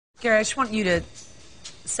Gary, I just want you to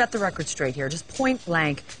set the record straight here, just point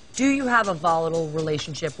blank. Do you have a volatile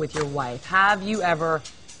relationship with your wife? Have you ever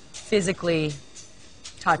physically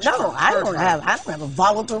touched her? No, I don't have a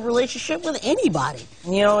volatile relationship with anybody.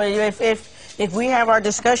 You know, if we have our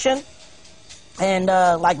discussion, and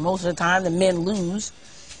like most of the time the men lose,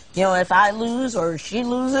 you know, if I lose or she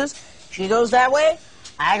loses, she goes that way,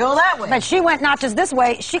 I go that way. But she went not just this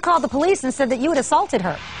way, she called the police and said that you had assaulted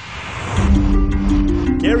her.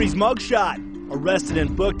 Gary's mugshot. Arrested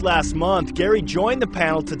and booked last month, Gary joined the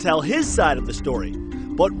panel to tell his side of the story.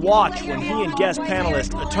 But watch when he and guest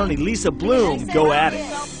panelist attorney Lisa Bloom go at it.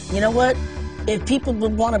 You know what? If people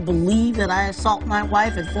would want to believe that I assault my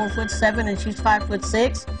wife at 4'7" and she's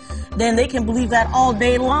 5'6", then they can believe that all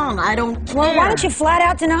day long. I don't care. Well, why don't you flat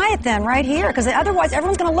out deny it then, right here? Because otherwise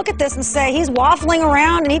everyone's going to look at this and say he's waffling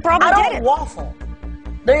around and he probably did it. I don't waffle.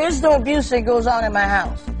 There is no abuse that goes on in my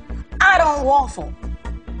house. I don't waffle.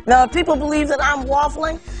 Now, if people believe that I'm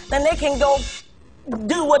waffling, then they can go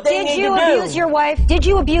do what they need to do. Did you abuse your wife? Did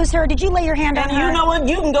you abuse her? Did you lay your hand on her? And you know what?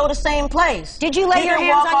 You can go the same place. Did you lay your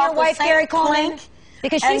hands on your wife, Gary Coleman?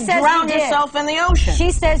 Because she says you did. And drown yourself in the ocean. She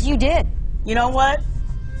says you did. You know what?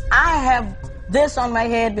 I have this on my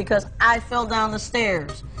head because I fell down the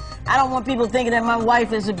stairs. I don't want people thinking that my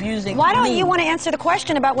wife is abusing me. Why don't you want to answer the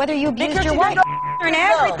question about whether you abused your wife and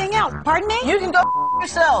everything else? Pardon me? You can go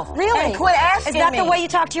yourself. Really? And quit asking me. Is that the way you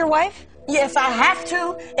talk to your wife? Yeah, if I have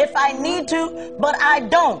to, if I need to, but I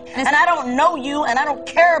don't. And I don't know you, and I don't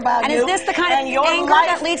care about you. And is this the kind of anger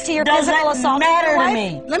that leads to your physical assault? Doesn't matter to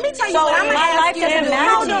me. Let me tell you what my life doesn't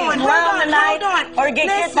matter to you. Hold on. Or get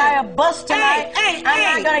hit by a bus tonight.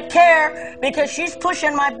 I'm not going to care because she's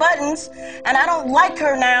pushing my buttons, and I don't like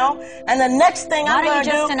her now. And the next thing I'm going to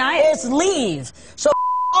do is leave. So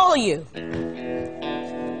all of you.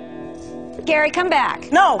 Gary, come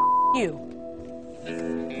back. No, you.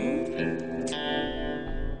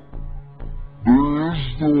 There is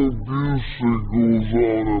no abuse that goes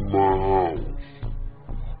on in my house.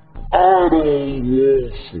 I don't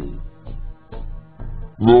waffle.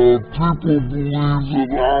 Now, if people believe that I'm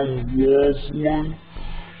waffling,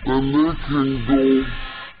 then they can go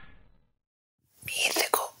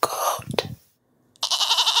mythical goat.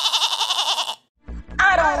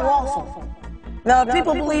 I don't waffle. Now, if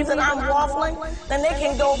people believe that I'm waffling, then they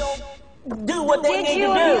can go do what they need to do. Did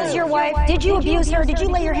you abuse your wife? Did you abuse her? Did you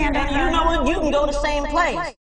lay your hand on her? You know what? You can go the same place.